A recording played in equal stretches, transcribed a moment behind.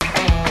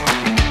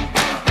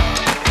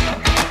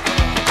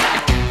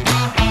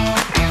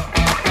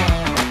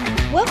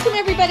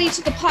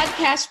to the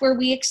podcast where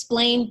we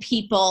explain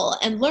people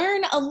and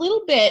learn a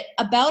little bit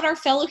about our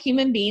fellow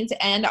human beings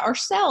and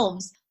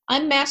ourselves.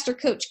 I'm Master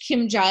Coach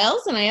Kim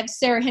Giles, and I have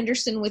Sarah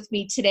Henderson with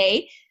me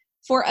today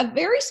for a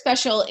very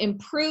special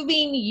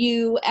Improving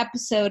You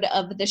episode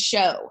of the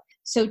show.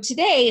 So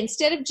today,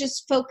 instead of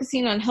just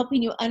focusing on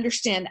helping you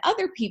understand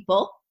other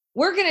people,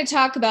 we're going to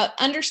talk about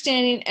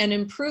understanding and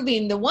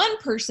improving the one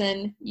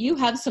person you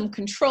have some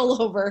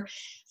control over,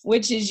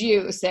 which is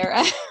you,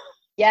 Sarah.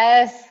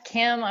 Yes,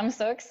 Kim, I'm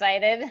so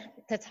excited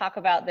to talk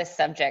about this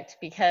subject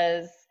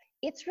because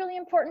it's really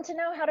important to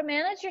know how to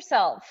manage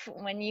yourself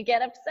when you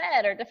get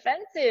upset or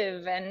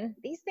defensive, and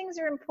these things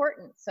are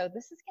important. So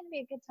this is going to be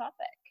a good topic.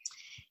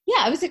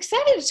 Yeah, I was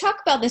excited to talk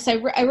about this. I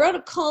wrote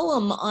a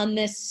column on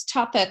this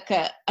topic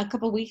a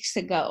couple weeks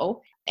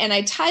ago, and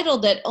I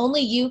titled it,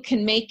 Only You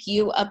Can Make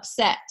You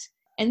Upset.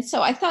 And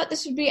so I thought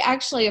this would be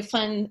actually a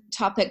fun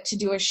topic to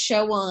do a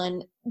show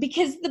on,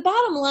 because the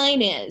bottom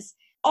line is,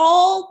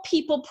 all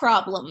people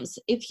problems,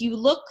 if you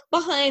look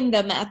behind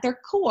them at their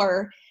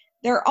core,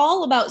 they're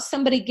all about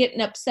somebody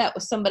getting upset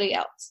with somebody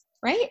else,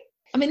 right?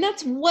 I mean,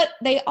 that's what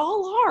they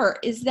all are,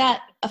 is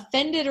that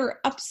offended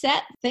or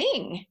upset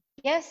thing.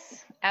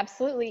 Yes,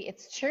 absolutely.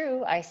 It's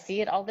true. I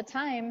see it all the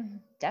time.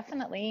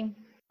 Definitely.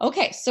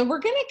 Okay, so we're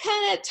going to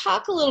kind of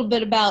talk a little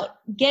bit about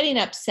getting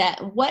upset,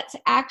 what's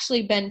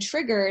actually been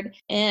triggered,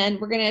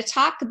 and we're going to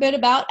talk a bit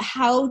about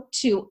how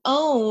to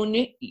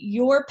own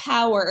your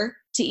power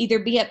to either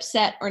be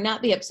upset or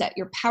not be upset,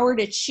 your power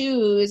to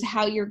choose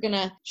how you're going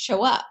to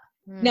show up.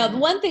 Now, the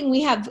one thing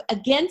we have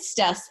against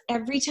us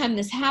every time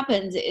this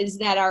happens is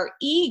that our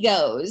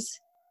egos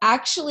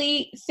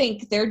actually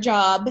think their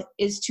job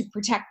is to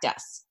protect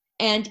us.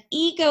 And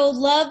ego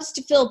loves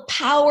to feel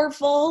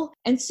powerful,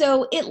 and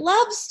so it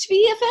loves to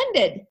be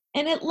offended,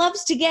 and it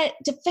loves to get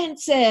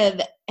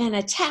defensive and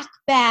attack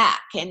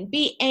back and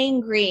be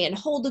angry and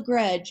hold a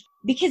grudge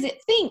because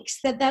it thinks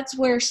that that's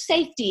where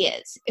safety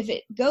is. If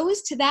it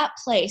goes to that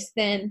place,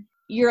 then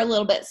you're a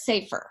little bit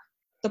safer.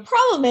 The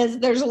problem is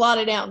there's a lot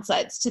of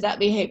downsides to that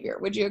behavior.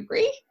 Would you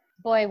agree?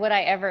 Boy, would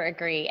I ever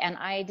agree. And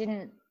I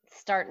didn't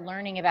start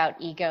learning about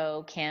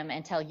ego, Kim,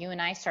 until you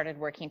and I started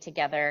working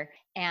together.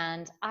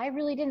 And I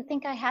really didn't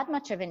think I had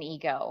much of an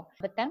ego.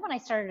 But then when I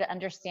started to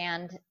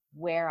understand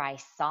where I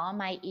saw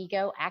my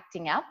ego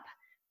acting up,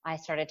 I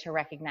started to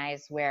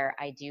recognize where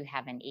I do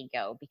have an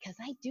ego, because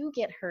I do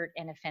get hurt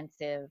and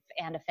offensive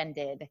and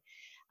offended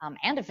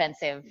and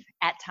offensive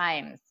at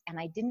times. And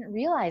I didn't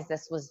realize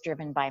this was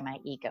driven by my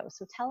ego.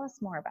 So tell us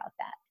more about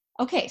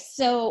that. Okay,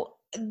 so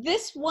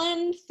this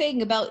one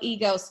thing about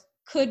egos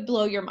could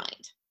blow your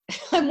mind.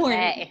 I'm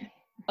warning you.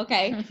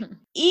 Okay.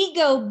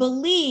 Ego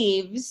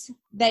believes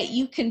that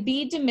you can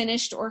be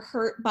diminished or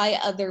hurt by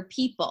other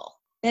people,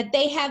 that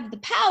they have the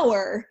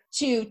power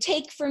to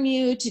take from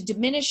you, to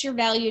diminish your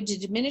value, to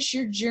diminish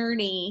your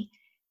journey.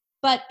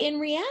 But in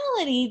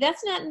reality,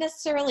 that's not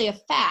necessarily a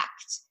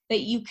fact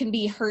that you can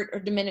be hurt or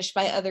diminished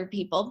by other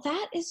people.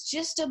 That is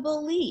just a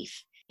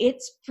belief.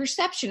 It's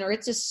perception, or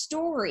it's a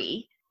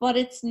story, but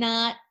it's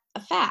not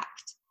a fact.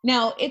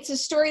 Now, it's a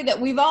story that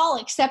we've all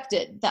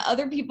accepted, that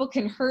other people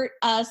can hurt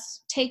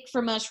us, take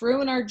from us,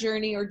 ruin our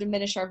journey, or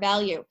diminish our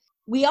value.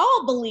 We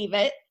all believe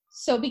it.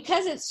 So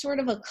because it's sort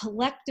of a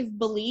collective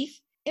belief,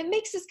 it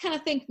makes us kind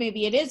of think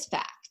maybe it is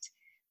fact.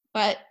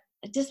 But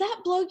does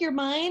that blow your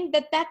mind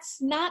that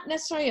that's not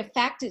necessarily a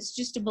fact? It's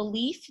just a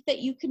belief that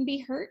you can be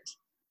hurt?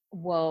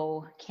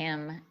 Whoa,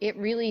 Kim, it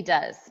really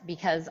does,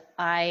 because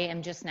I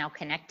am just now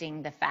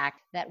connecting the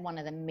fact that one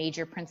of the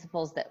major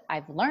principles that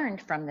I've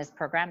learned from this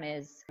program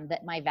is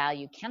that my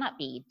value cannot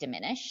be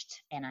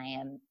diminished, and I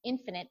am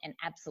infinite and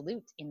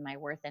absolute in my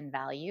worth and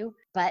value.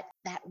 But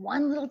that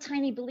one little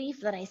tiny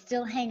belief that I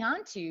still hang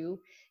on to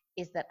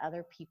is that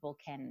other people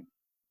can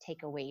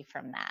take away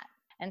from that.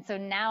 And so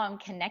now I'm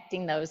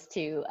connecting those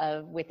two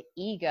with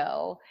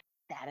ego.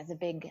 That is a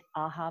big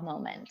aha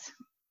moment.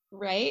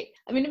 Right?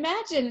 I mean,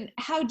 imagine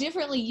how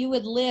differently you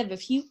would live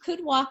if you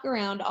could walk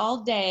around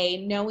all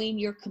day knowing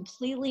you're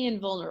completely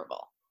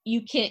invulnerable.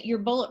 You're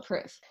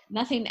bulletproof.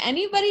 Nothing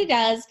anybody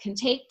does can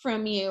take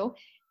from you.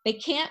 They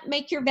can't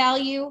make your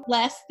value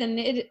less than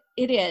it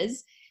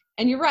is.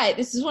 And you're right.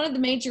 This is one of the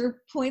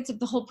major points of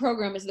the whole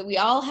program, is that we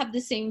all have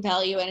the same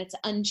value and it's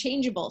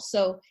unchangeable.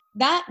 So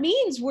that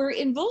means we're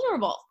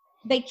invulnerable.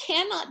 They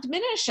cannot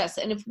diminish us.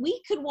 And if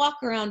we could walk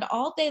around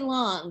all day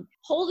long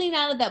holding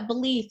out of that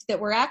belief that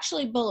we're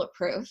actually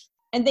bulletproof,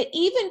 and that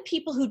even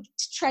people who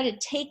try to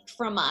take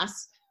from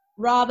us,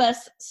 rob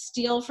us,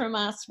 steal from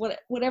us,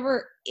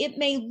 whatever, it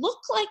may look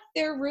like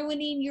they're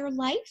ruining your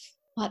life,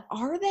 but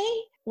are they?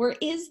 Or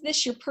is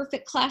this your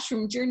perfect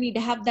classroom journey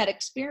to have that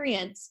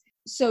experience?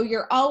 So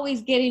you're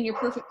always getting your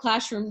perfect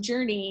classroom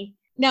journey.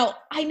 Now,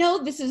 I know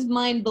this is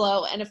mind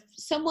blow, and if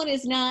someone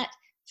is not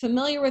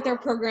familiar with our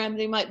program,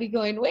 they might be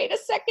going, wait a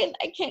second,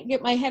 I can't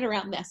get my head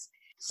around this.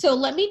 So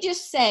let me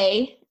just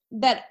say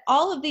that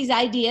all of these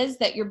ideas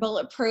that you're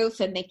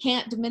bulletproof and they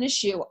can't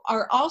diminish you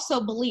are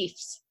also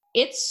beliefs.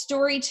 It's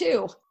story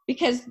too,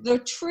 because the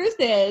truth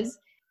is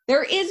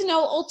There is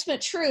no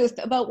ultimate truth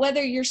about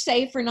whether you're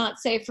safe or not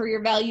safe, or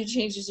your value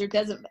changes or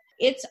doesn't.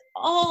 It's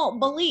all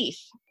belief,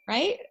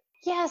 right?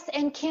 Yes.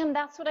 And Kim,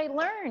 that's what I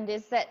learned,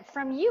 is that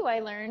from you, I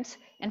learned,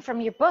 and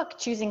from your book,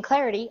 Choosing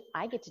Clarity,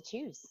 I get to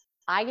choose.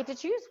 I get to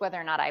choose whether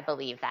or not I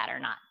believe that or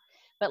not.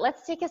 But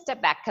let's take a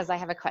step back, because I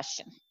have a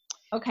question.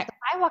 Okay. So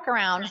I walk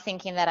around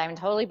thinking that I'm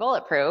totally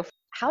bulletproof.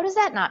 How does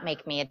that not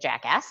make me a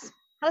jackass?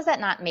 How does that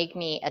not make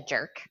me a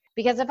jerk?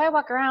 Because if I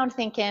walk around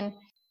thinking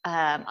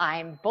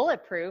I'm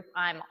bulletproof,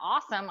 I'm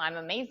awesome, I'm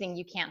amazing,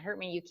 you can't hurt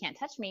me, you can't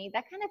touch me,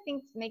 that kind of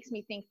thing makes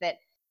me think that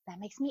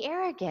makes me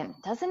arrogant,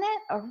 doesn't it?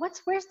 Or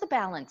where's the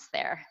balance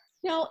there?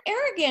 No,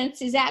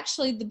 arrogance is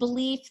actually the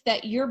belief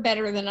that you're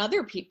better than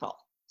other people.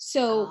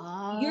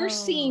 So you're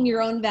seeing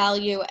your own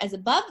value as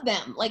above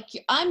them. Like,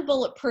 I'm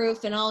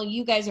bulletproof and all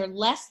you guys are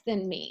less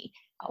than me.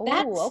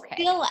 That's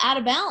still out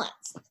of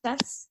balance.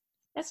 That's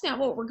not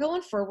what we're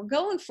going for. We're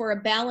going for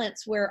a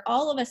balance where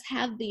all of us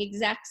have the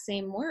exact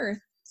same worth.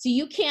 So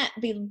you can't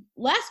be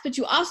less, but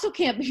you also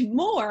can't be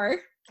more.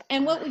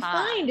 And what we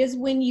find is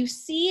when you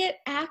see it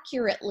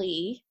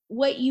accurately,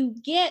 what you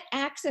get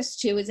access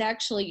to is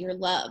actually your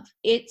love.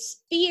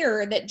 It's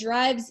fear that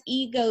drives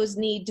ego's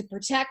need to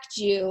protect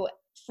you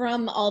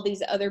from all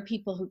these other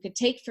people who could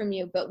take from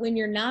you. But when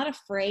you're not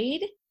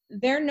afraid,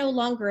 they're no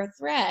longer a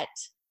threat.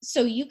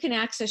 So you can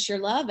access your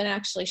love and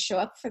actually show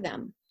up for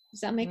them. Does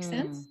that make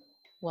sense?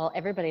 Well,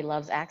 everybody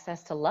loves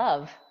access to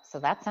love. So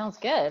that sounds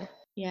good.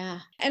 Yeah.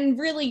 And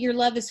really, your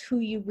love is who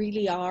you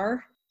really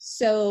are.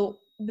 So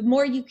the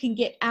more you can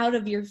get out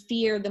of your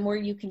fear, the more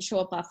you can show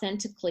up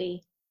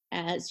authentically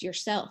as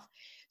yourself.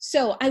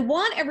 So I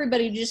want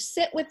everybody to just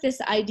sit with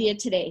this idea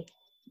today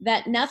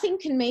that nothing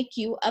can make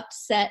you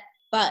upset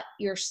but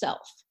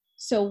yourself.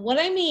 So what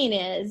I mean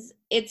is,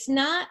 it's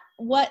not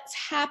what's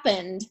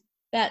happened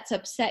that's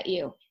upset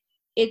you.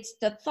 It's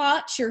the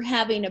thoughts you're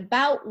having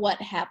about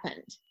what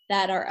happened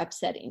that are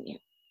upsetting you.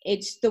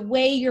 It's the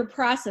way you're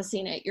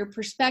processing it, your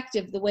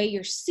perspective, the way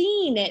you're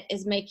seeing it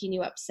is making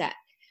you upset.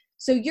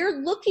 So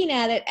you're looking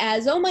at it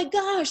as, oh my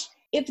gosh,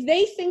 if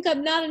they think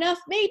I'm not enough,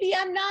 maybe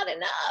I'm not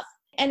enough.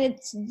 And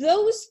it's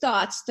those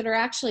thoughts that are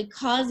actually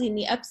causing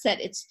the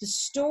upset. It's the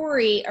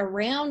story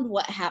around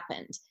what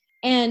happened.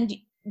 And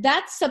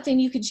that's something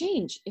you can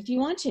change if you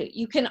want to.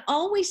 You can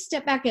always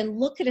step back and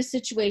look at a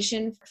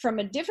situation from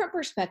a different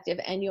perspective,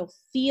 and you'll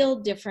feel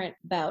different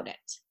about it.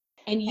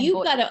 And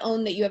you've got to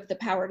own that you have the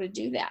power to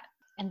do that.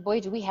 And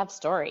boy, do we have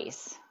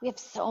stories. We have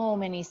so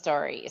many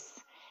stories.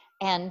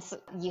 And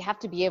you have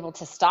to be able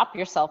to stop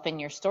yourself in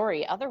your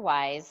story.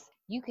 Otherwise,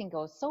 you can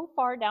go so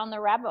far down the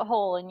rabbit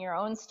hole in your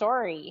own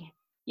story.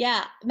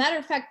 Yeah. Matter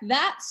of fact,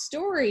 that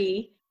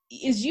story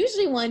is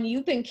usually one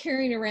you've been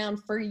carrying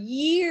around for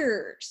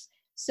years.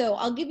 So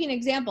I'll give you an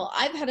example.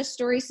 I've had a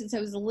story since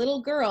I was a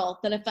little girl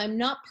that if I'm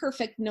not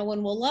perfect, no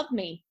one will love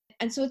me.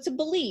 And so it's a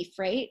belief,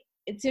 right?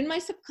 It's in my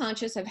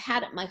subconscious. I've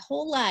had it my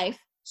whole life.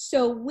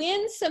 So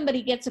when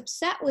somebody gets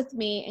upset with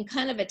me and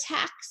kind of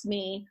attacks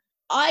me,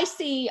 I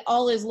see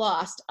all is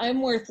lost.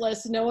 I'm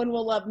worthless. No one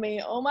will love me.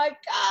 Oh my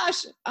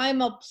gosh.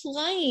 I'm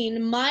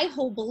applying my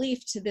whole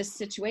belief to this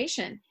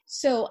situation.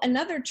 So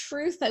another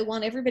truth I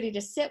want everybody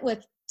to sit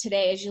with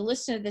today as you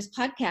listen to this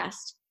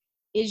podcast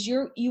is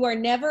you are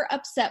never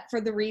upset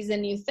for the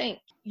reason you think.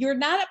 You're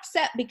not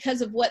upset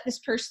because of what this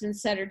person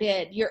said or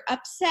did. You're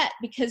upset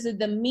because of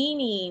the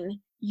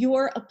meaning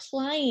you're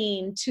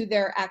applying to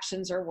their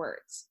actions or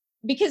words.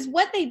 Because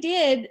what they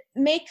did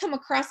may come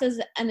across as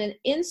an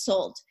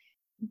insult,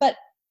 but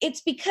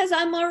it's because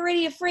I'm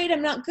already afraid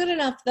I'm not good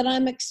enough that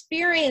I'm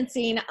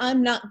experiencing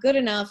I'm not good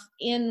enough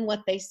in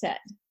what they said.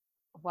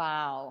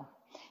 Wow.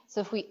 So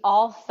if we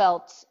all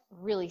felt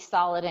really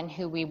solid in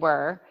who we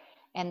were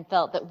and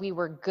felt that we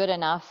were good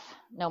enough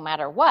no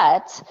matter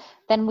what,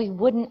 then we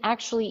wouldn't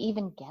actually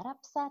even get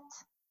upset.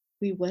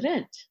 We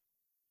wouldn't,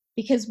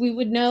 because we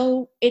would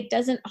know it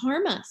doesn't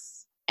harm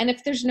us. And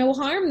if there's no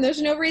harm,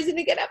 there's no reason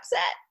to get upset.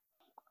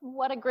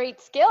 What a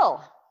great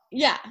skill.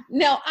 Yeah.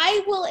 Now,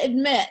 I will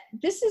admit,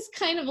 this is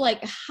kind of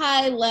like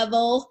high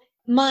level,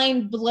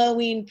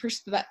 mind-blowing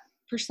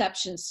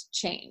perceptions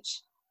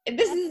change.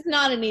 This is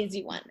not an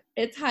easy one.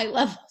 It's high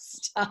level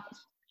stuff.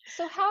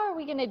 So how are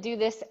we going to do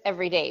this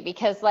every day?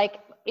 Because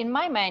like in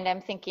my mind,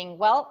 I'm thinking,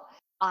 well,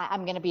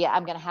 I'm going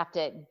to have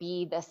to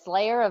be the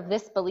slayer of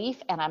this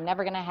belief, and I'm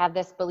never going to have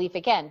this belief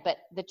again. But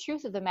the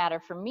truth of the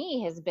matter for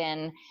me has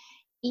been,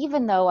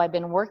 even though I've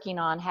been working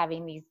on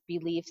having these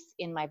beliefs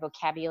in my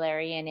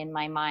vocabulary and in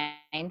my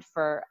mind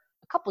for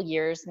a couple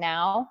years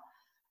now,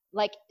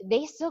 like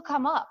they still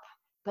come up.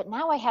 But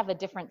now I have a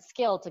different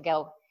skill to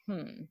go,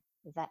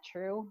 is that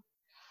true?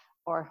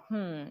 Or,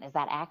 is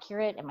that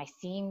accurate? Am I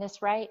seeing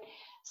this right?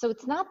 So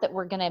it's not that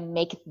we're going to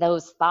make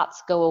those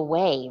thoughts go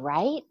away,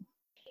 right?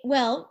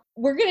 Well,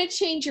 we're going to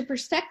change your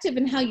perspective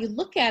and how you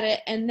look at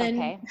it, and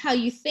then how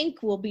you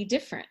think will be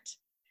different.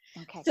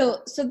 Okay.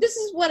 So this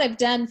is what I've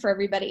done for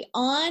everybody.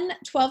 On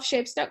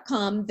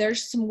 12shapes.com,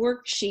 there's some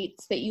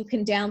worksheets that you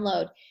can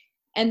download.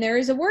 And there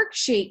is a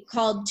worksheet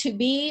called To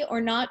Be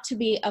or Not to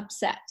Be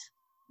Upset.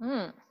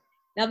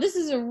 Now, this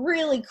is a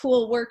really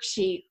cool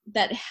worksheet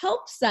that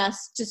helps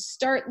us to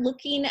start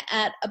looking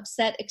at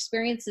upset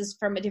experiences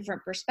from a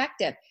different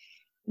perspective.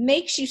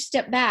 Makes you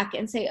step back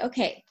and say,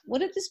 okay, what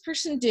did this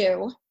person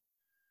do?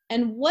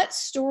 And what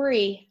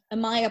story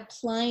am I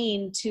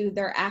applying to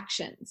their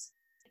actions?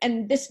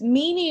 And this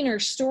meaning or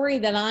story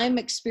that I'm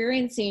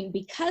experiencing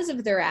because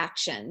of their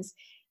actions,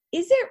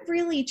 is it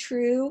really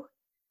true?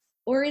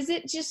 Or is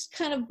it just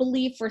kind of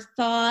belief or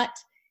thought?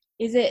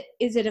 Is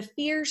it a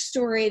fear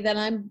story that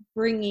I'm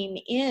bringing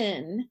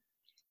in?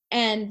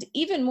 And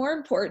even more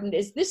important,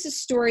 is this a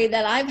story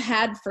that I've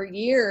had for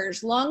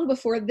years, long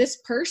before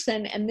this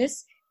person and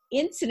this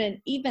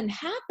incident even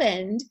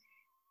happened?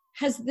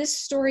 Has this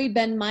story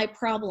been my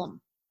problem?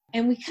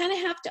 And we kind of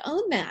have to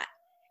own that.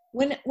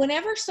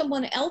 Whenever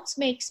someone else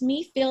makes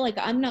me feel like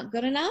I'm not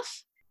good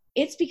enough,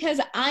 it's because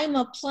I'm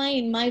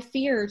applying my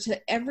fear to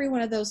every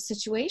one of those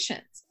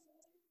situations.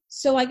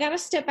 So I got to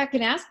step back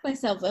and ask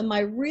myself, am I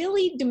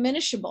really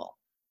diminishable?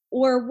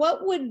 Or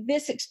what would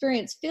this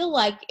experience feel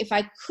like if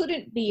I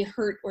couldn't be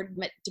hurt or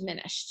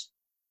diminished?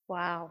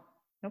 Wow.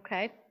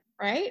 Okay.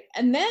 Right?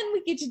 And then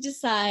we get to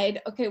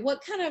decide, okay,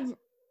 what kind of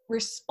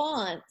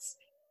response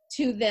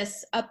to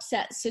this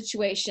upset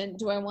situation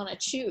do I want to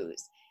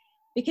choose?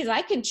 Because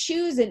I can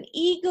choose an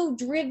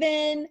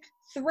ego-driven,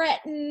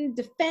 threatened,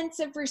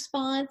 defensive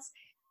response,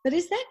 but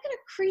is that going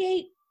to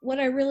create what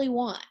I really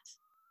want?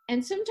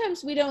 And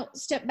sometimes we don't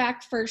step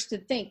back first to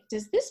think,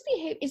 is this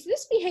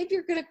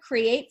behavior going to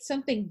create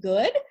something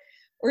good?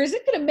 Or is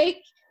it going to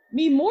make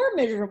me more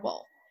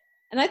miserable?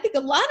 And I think a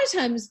lot of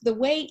times the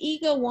way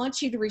ego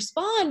wants you to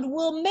respond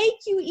will make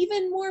you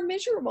even more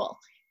miserable.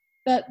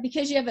 But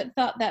because you haven't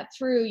thought that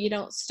through, you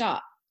don't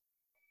stop.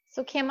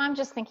 So Kim, I'm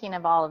just thinking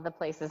of all of the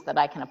places that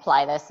I can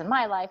apply this in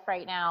my life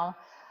right now.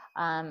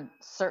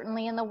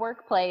 Certainly in the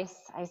workplace,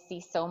 I see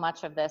so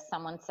much of this.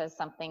 Someone says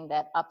something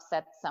that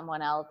upsets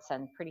someone else,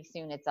 and pretty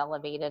soon it's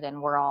elevated,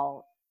 and we're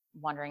all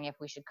wondering if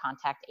we should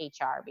contact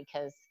HR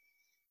because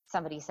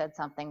somebody said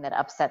something that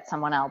upset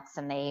someone else,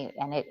 and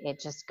it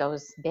just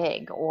goes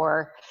big.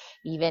 Or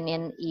even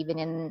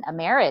in a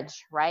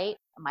marriage, right?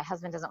 My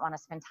husband doesn't want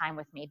to spend time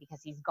with me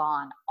because he's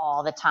gone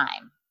all the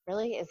time.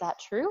 Really? Is that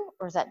true?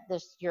 Or is that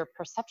just your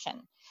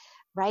perception?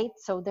 Right?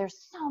 So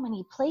there's so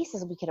many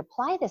places we could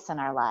apply this in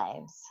our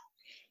lives.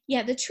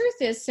 Yeah, the truth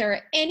is,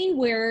 Sarah,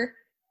 anywhere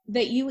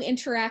that you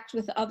interact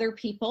with other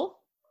people,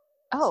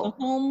 so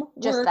home,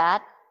 just work,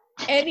 that.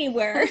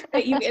 Anywhere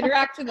that you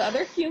interact with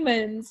other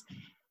humans,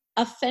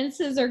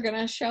 offenses are going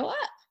to show up.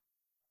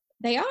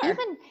 They are.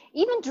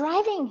 Even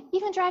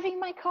driving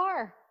my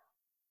car.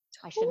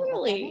 I shouldn't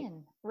let them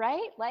in,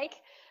 right? Like,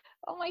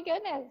 oh my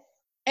goodness.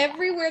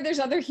 Everywhere there's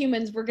other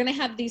humans, we're going to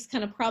have these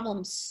kind of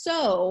problems.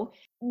 So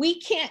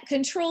we can't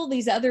control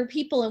these other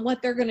people and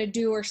what they're going to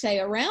do or say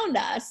around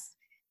us.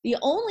 The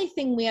only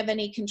thing we have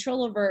any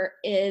control over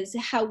is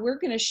how we're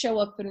going to show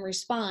up and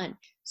respond.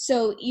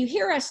 So you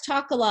hear us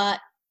talk a lot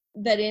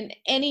that in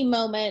any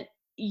moment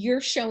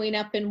you're showing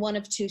up in one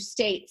of two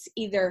states,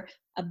 either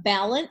a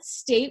balanced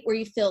state where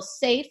you feel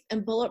safe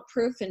and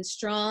bulletproof and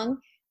strong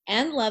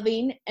and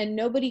loving and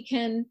nobody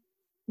can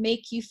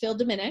make you feel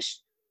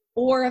diminished,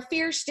 or a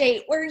fear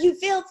state where you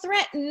feel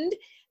threatened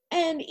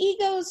and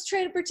egos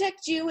try to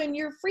protect you and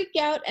you're freaked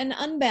out and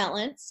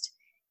unbalanced.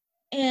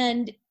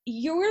 And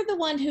you're the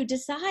one who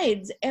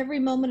decides every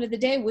moment of the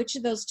day which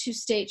of those two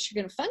states you're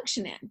going to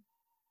function in.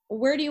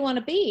 Where do you want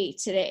to be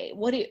today?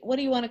 What do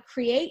you want to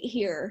create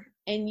here?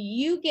 And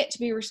you get to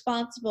be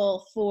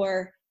responsible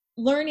for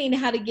learning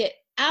how to get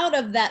out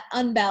of that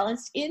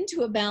unbalanced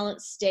into a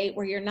balanced state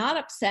where you're not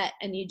upset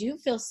and you do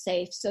feel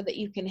safe so that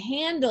you can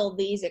handle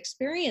these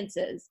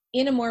experiences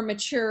in a more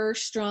mature,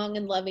 strong,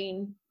 and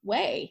loving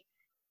way.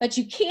 But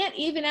you can't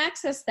even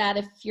access that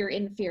if you're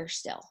in fear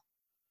still.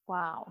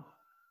 Wow.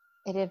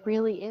 It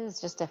really is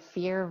just a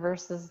fear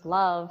versus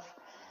love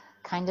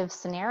kind of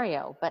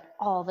scenario, but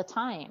all the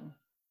time,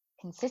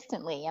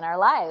 consistently in our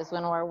lives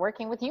when we're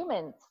working with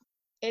humans.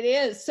 It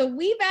is. So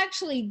we've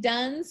actually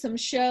done some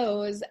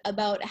shows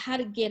about how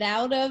to get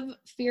out of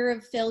fear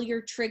of failure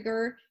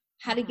trigger,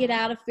 how to get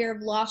out of fear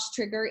of loss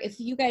trigger. If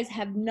you guys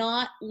have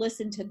not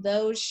listened to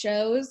those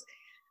shows,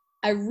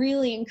 I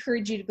really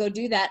encourage you to go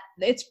do that.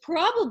 It's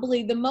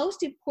probably the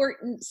most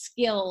important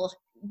skill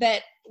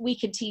that we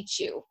could teach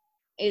you,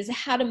 is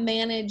how to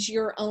manage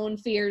your own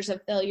fears of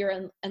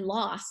failure and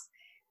loss,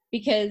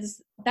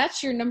 because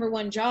that's your number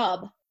one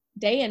job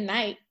day and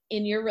night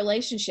in your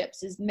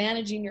relationships, is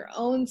managing your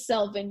own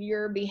self and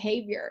your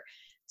behavior.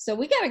 So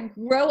we got to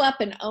grow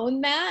up and own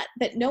that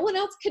no one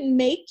else can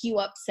make you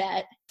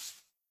upset.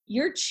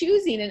 You're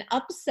choosing an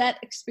upset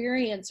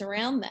experience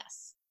around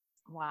this.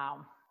 Wow.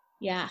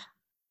 Yeah.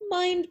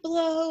 Mind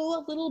blow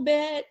a little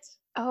bit.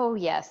 Oh,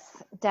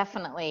 yes,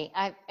 definitely.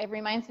 It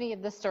reminds me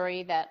of the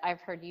story that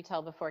I've heard you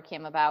tell before,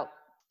 Kim, about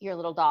your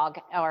little dog,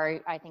 or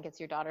I think it's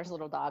your daughter's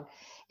little dog.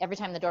 Every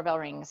time the doorbell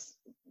rings,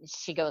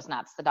 she goes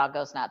nuts. The dog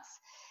goes nuts.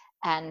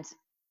 And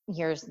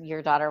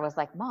your daughter was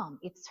like, Mom,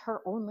 it's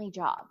her only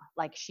job.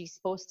 Like, she's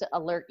supposed to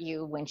alert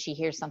you when she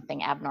hears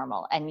something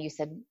abnormal. And you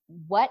said,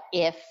 what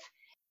if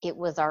it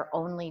was our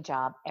only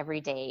job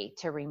every day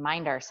to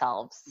remind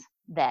ourselves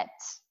that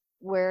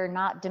we're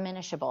not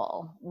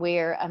diminishable,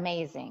 we're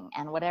amazing,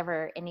 and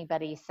whatever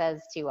anybody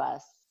says to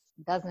us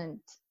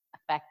doesn't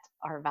affect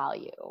our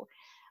value.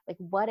 Like,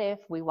 what if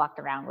we walked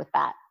around with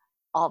that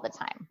all the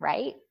time,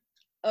 right?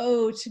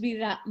 Oh, to be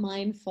that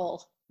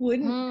mindful.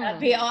 Wouldn't that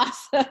be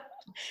awesome?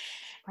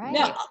 Right.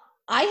 Now,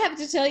 I have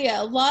to tell you,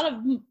 a lot of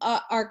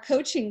our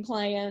coaching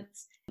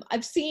clients,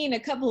 I've seen a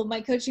couple of my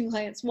coaching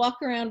clients walk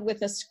around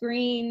with a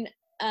screen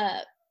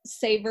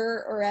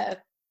saver or a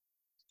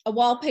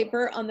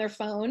wallpaper on their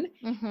phone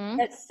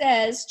that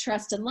says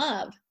trust and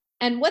love.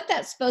 And what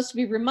that's supposed to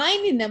be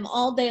reminding them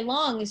all day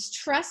long is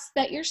trust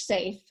that you're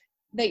safe,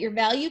 that your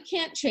value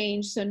can't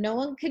change, so no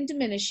one can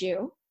diminish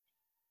you,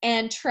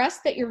 and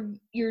trust that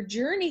your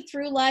journey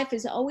through life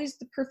is always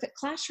the perfect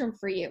classroom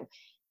for you.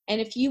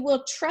 And if you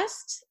will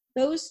trust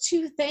those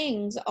two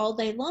things all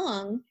day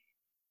long,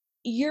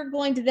 you're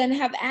going to then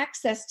have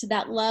access to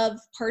that love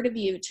part of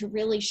you to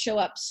really show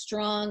up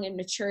strong and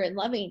mature and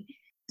loving.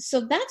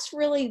 So that's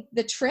really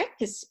the trick,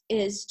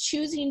 is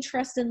choosing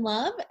trust and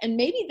love. And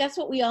maybe that's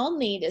what we all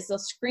need, is a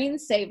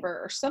screensaver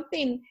or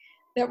something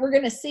that we're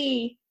going to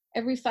see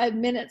every 5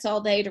 minutes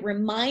all day to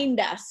remind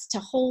us to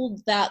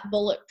hold that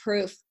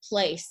bulletproof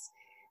place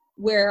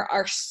where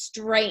our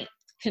strength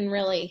can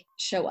really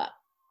show up.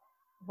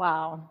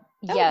 Wow.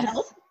 That yes. would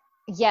help.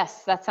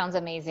 Yes, that sounds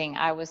amazing.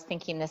 I was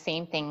thinking the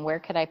same thing. Where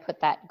could I put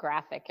that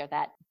graphic or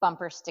that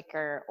bumper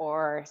sticker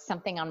or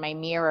something on my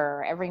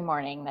mirror every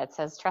morning that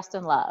says trust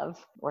and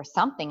love, or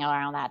something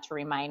around that to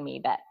remind me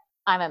that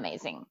I'm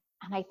amazing?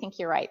 And I think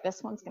you're right.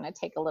 This one's going to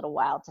take a little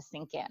while to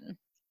sink in.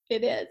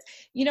 It is.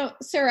 You know,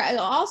 Sarah, I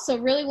also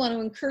really want to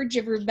encourage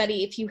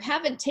everybody, if you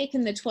haven't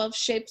taken the 12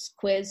 Shapes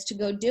quiz, to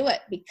go do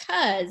it,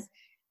 because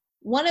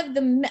one of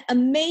the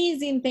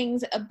amazing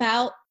things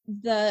about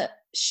the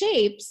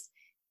shapes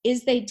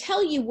is they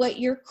tell you what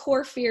your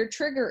core fear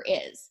trigger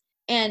is.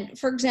 And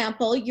for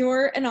example,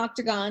 you're an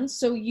octagon,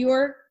 so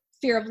your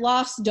fear of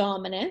loss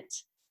dominant.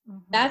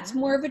 That's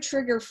more of a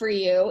trigger for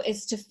you,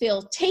 is to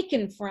feel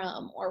taken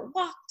from or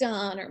walked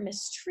on or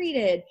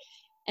mistreated.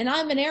 And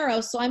I'm an arrow,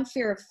 so I'm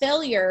fear of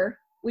failure,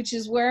 which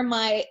is where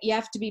my you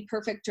have to be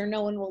perfect or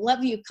no one will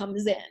love you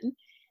comes in.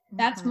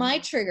 That's my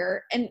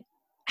trigger. And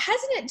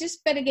hasn't it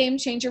just been a game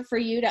changer for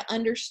you to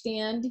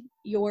understand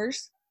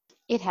yours?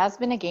 It has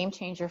been a game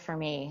changer for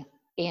me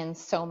in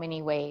so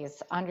many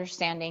ways.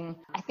 Understanding,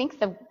 I think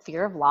the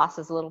fear of loss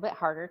is a little bit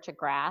harder to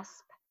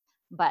grasp,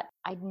 but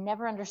I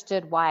never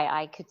understood why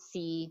I could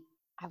see,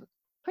 I'm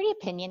pretty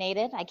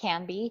opinionated, I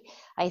can be.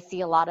 I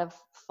see a lot of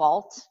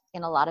fault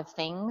in a lot of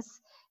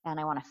things, and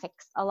I want to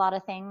fix a lot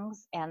of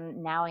things.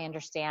 And now I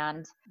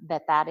understand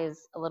that that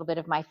is a little bit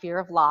of my fear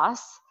of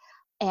loss.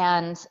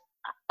 And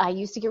I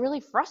used to get really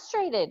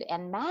frustrated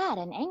and mad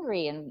and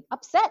angry and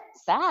upset,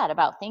 sad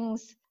about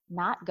things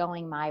not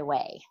going my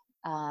way.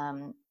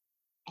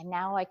 And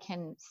now I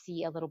can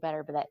see a little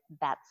better,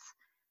 but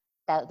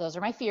those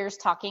are my fears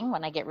talking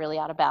when I get really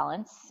out of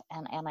balance,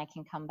 and I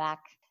can come back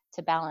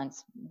to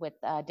balance with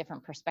a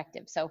different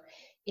perspective. So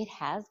it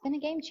has been a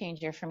game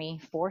changer for me,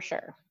 for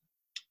sure.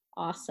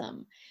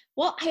 Awesome.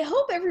 Well, I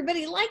hope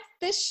everybody liked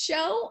this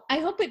show. I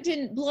hope it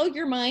didn't blow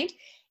your mind.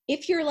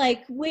 If you're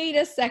like, wait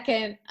a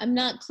second, I'm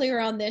not clear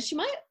on this, you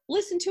might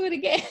listen to it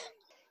again.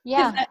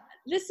 Yeah.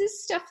 This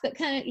is stuff that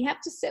kind of, you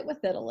have to sit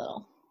with it a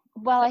little.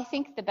 Well, I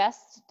think the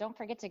best, don't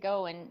forget to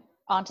go and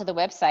onto the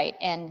website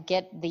and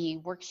get the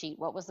worksheet.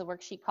 What was the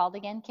worksheet called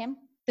again, Kim?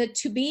 The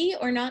To Be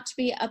or Not to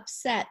Be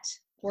Upset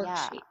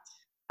worksheet. Yeah.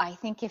 I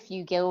think if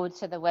you go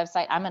to the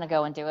website, I'm going to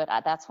go and do it.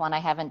 That's one I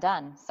haven't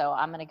done. So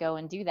I'm going to go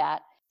and do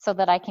that so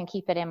that I can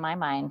keep it in my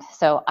mind.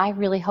 So I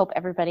really hope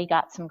everybody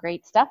got some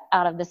great stuff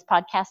out of this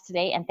podcast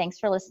today. And thanks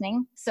for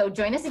listening. So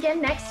join us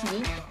again next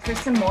week for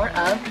some more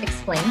of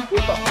Explain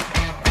People.